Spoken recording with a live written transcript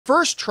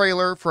First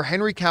trailer for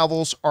Henry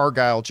Cavill's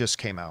Argylle just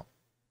came out.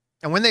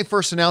 And when they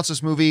first announced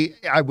this movie,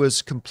 I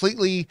was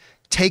completely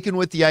taken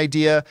with the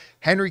idea.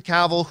 Henry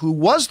Cavill, who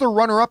was the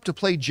runner-up to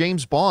play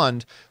James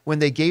Bond when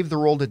they gave the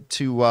role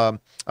to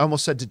I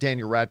almost said to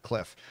Daniel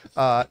Radcliffe.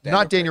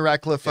 Not Daniel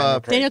Radcliffe.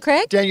 Daniel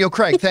Craig? Daniel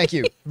Craig, thank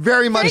you.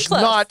 Very much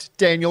not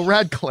Daniel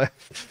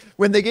Radcliffe.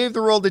 When they gave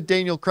the role to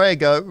Daniel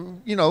Craig,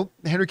 you know,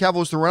 Henry Cavill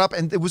was the run-up,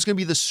 and it was going to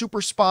be the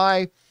super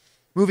spy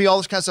movie, all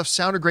this kind of stuff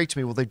sounded great to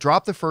me. Well, they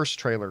dropped the first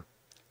trailer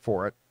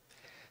for it,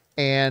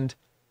 and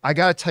I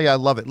got to tell you, I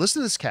love it. Listen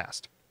to this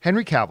cast.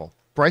 Henry Cavill,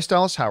 Bryce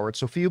Dallas Howard,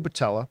 Sophia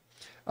Boutella,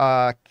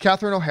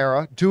 Catherine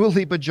O'Hara, Dua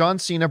Lipa, John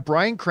Cena,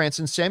 Bryan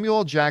Cranston, Samuel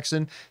L.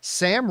 Jackson,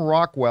 Sam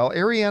Rockwell,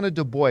 Ariana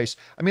DeBois.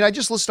 I mean, I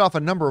just listed off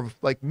a number of,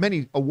 like,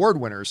 many award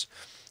winners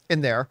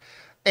in there.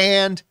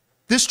 And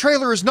this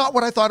trailer is not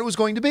what I thought it was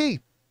going to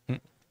be.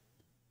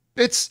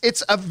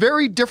 It's a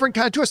very different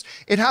kind of twist.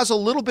 It has a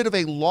little bit of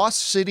a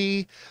Lost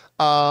City,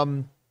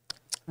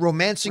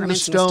 Romancing the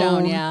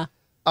Stone, yeah.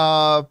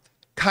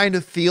 Kind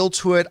of feel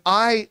to it.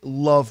 I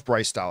love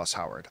Bryce Dallas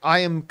Howard. I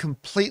am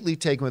completely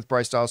taken with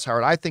Bryce Dallas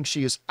Howard. I think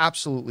she is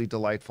absolutely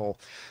delightful.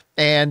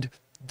 And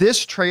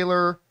this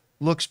trailer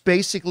looks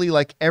basically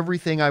like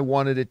everything I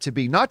wanted it to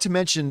be. Not to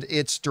mention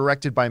it's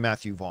directed by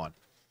Matthew Vaughn,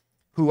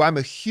 who I'm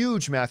a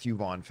huge Matthew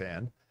Vaughn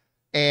fan.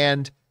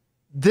 And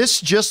this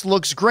just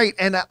looks great.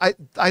 And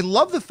I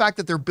love the fact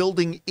that they're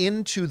building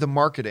into the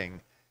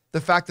marketing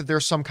the fact that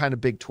there's some kind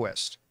of big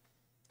twist.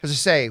 Because I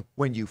say,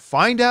 when you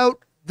find out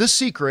the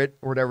secret,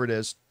 or whatever it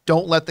is,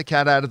 don't let the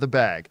cat out of the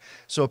bag.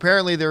 So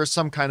apparently there is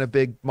some kind of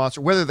big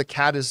monster, whether the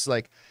cat is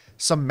like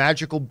some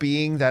magical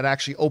being that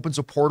actually opens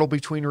a portal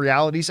between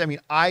realities. I mean,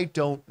 I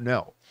don't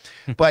know.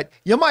 But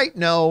you might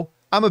know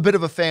I'm a bit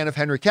of a fan of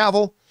Henry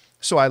Cavill,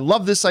 so I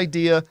love this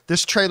idea.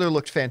 This trailer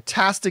looked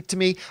fantastic to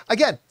me.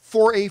 Again,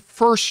 for a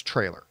first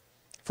trailer.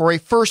 I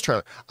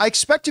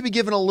expect to be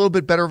given a little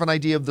bit better of an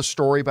idea of the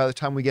story by the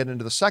time we get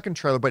into the second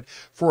trailer, but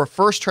for a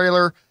first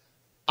trailer,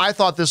 I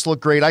thought this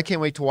looked great. I can't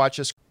wait to watch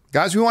this.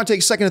 Guys, we want to take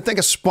a second to thank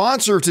a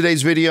sponsor of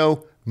today's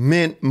video,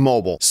 Mint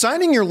Mobile.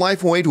 Signing your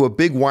life away to a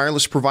big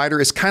wireless provider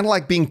is kind of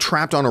like being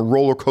trapped on a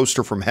roller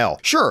coaster from hell.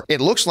 Sure,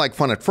 it looks like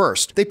fun at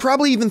first. They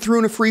probably even threw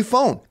in a free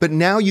phone, but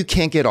now you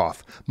can't get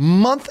off.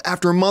 Month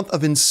after month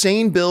of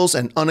insane bills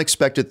and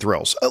unexpected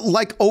thrills,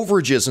 like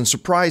overages and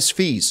surprise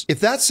fees.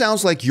 If that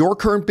sounds like your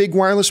current big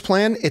wireless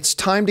plan, it's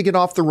time to get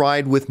off the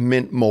ride with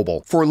Mint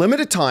Mobile. For a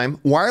limited time,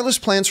 wireless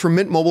plans from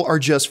Mint Mobile are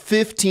just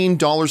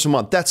 $15 a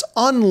month. That's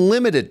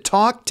unlimited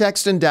talk,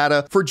 text, and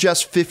data for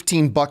just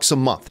 $15 a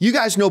month. You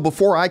guys know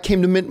before I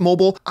came to Mint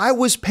Mobile, I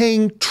was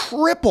paying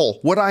triple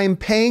what I am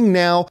paying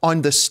now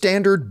on the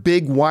standard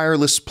big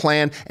wireless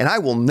plan, and I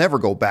will never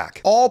go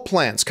back. All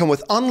plans come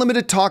with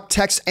unlimited talk,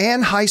 text,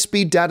 and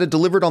high-speed data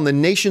delivered on the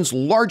nation's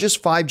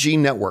largest 5G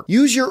network.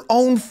 Use your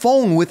own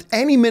phone with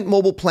any Mint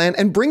Mobile plan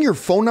and bring your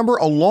phone number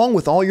along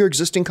with all your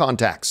existing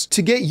contacts.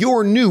 To get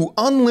your new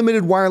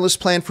unlimited wireless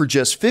plan for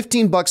just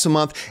 $15 a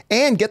month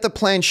and get the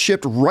plan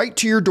shipped right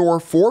to your door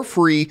for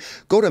free,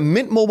 go to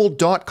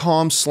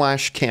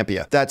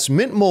mintmobile.com/Campea. That's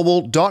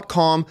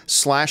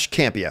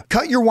mintmobile.com/Campea.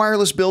 Cut your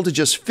wireless bill to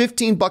just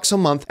 $15 a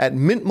month at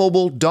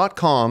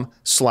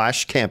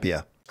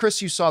mintmobile.com/Campea.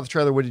 Chris, you saw the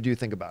trailer. What did you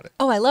think about it?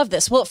 Oh, I love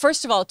this. Well,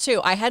 first of all,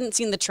 too, I hadn't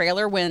seen the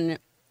trailer when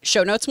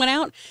show notes went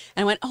out,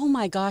 and I went, oh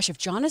my gosh, if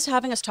John is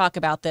having us talk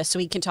about this so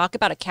he can talk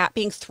about a cat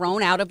being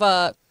thrown out of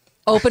a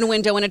open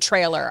window in a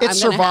trailer. It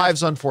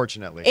survives,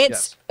 unfortunately.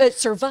 It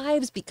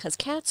survives because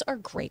cats are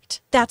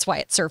great. That's why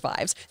it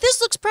survives. This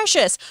looks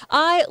precious.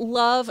 I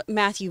love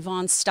Matthew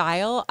Vaughn's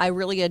style. I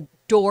really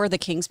adore the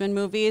Kingsman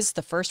movies,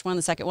 the first one,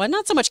 the second one.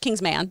 Not so much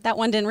Kingsman. That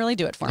one didn't really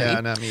do it for me.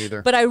 Yeah, not me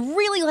either. But I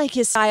really like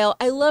his style.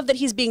 I love that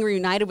he's being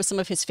reunited with some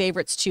of his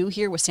favorites, too,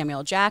 here with Samuel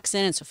L.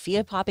 Jackson and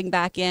Sophia popping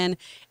back in.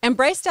 And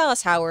Bryce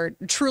Dallas Howard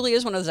truly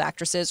is one of those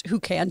actresses who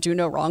can do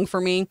no wrong for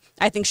me.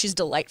 I think she's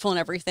delightful in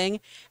everything.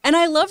 And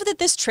I love that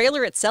this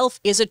trailer itself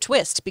is a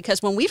twist,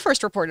 because when we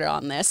first reported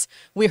on this,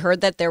 we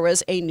heard that there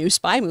was a new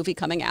spy movie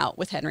coming out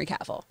with Henry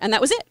Cavill. And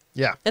that was it.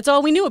 Yeah. That's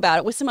all we knew about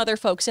it, with some other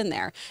folks in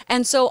there.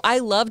 And so I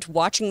loved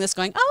watching this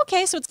going, oh,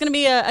 okay, so it's going to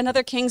be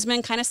another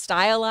Kingsman kind of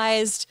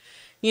stylized,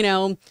 you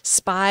know,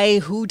 spy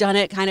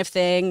whodunit kind of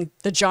thing.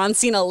 The John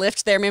Cena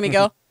lift there made me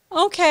go,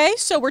 okay,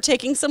 so we're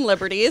taking some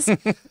liberties.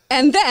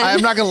 And then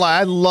I'm not going to lie,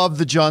 I love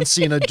the John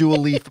Cena Dua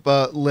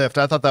Lipa lift.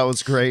 I thought that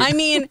was great. I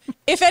mean,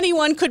 if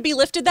anyone could be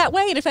lifted that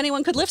way, and if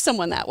anyone could lift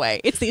someone that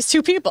way, it's these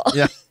two people.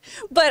 Yeah.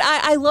 But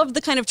I love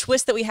the kind of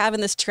twist that we have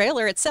in this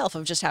trailer itself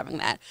of just having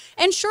that.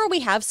 And sure,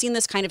 we have seen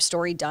this kind of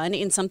story done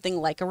in something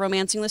like a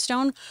Romancing the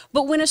Stone,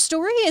 but when a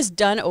story is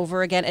done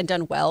over again and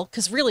done well,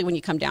 because really when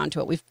you come down to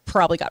it, we've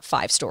probably got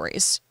 5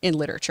 stories in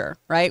literature,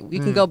 right? You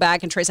can go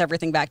back and trace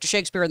everything back to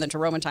Shakespeare and then to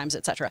Roman times,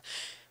 etc.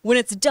 When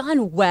it's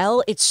done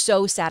well, it's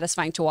so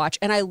satisfying to watch.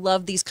 And I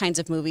love these kinds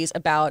of movies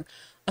about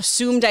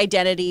assumed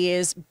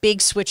identities, big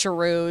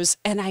switcheroos,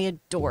 and I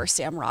adore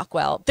Sam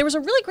Rockwell. There was a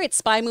really great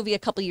spy movie a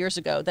couple years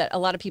ago that a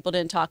lot of people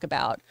didn't talk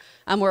about,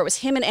 where it was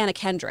him and Anna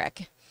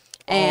Kendrick.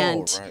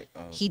 And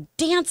he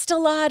danced a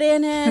lot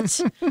in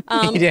it.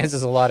 He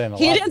dances a lot in a lot.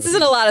 He dances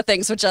in a lot of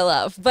things, which I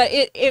love. But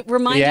it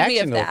reminded me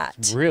of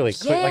that. Really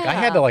quick. Like I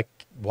had to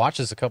watch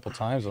this a couple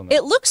times on that.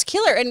 It looks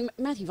killer, and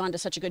Matthew Vaughn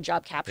does such a good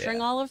job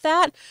capturing all of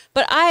that.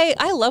 But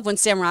I love when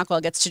Sam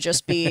Rockwell gets to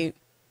just be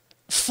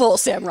full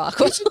Sam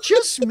Rockwell. Is it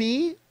just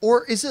me,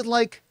 or is it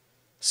like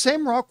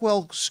Sam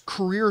Rockwell's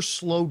career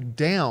slowed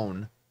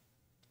down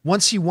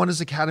once he won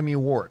his Academy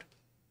Award?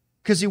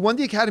 Because he won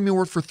the Academy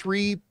Award for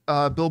 3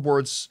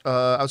 billboards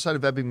outside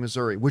of Ebbing,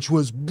 Missouri, which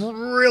was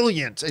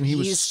brilliant. And he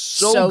was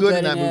so good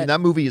in that movie.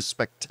 That movie is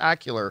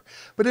spectacular.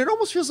 But it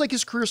almost feels like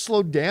his career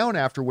slowed down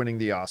after winning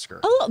the Oscar.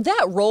 Oh,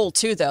 that role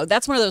too, though.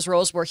 That's one of those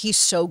roles where he's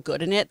so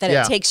good in it that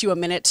it takes you a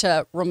minute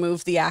to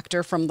remove the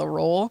actor from the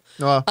role.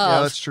 Yeah,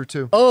 that's true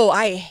too. Oh,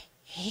 I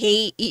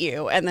hate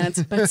you. And then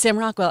but Sam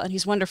Rockwell, and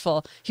he's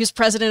wonderful. He was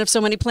president of so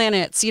many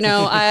planets. You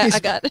know, I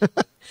got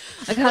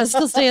to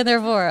still stay in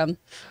there for him.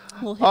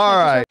 All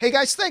right. Hey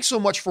guys, thanks so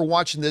much for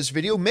watching this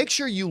video. Make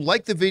sure you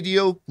like the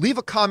video, leave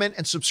a comment,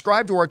 and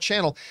subscribe to our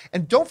channel.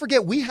 And don't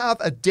forget, we have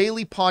a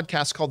daily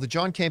podcast called the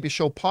John Campea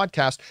Show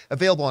podcast,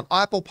 available on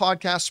Apple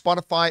Podcasts,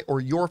 Spotify, or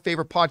your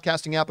favorite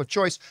podcasting app of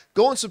choice.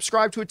 Go and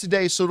subscribe to it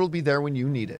today so it'll be there when you need it.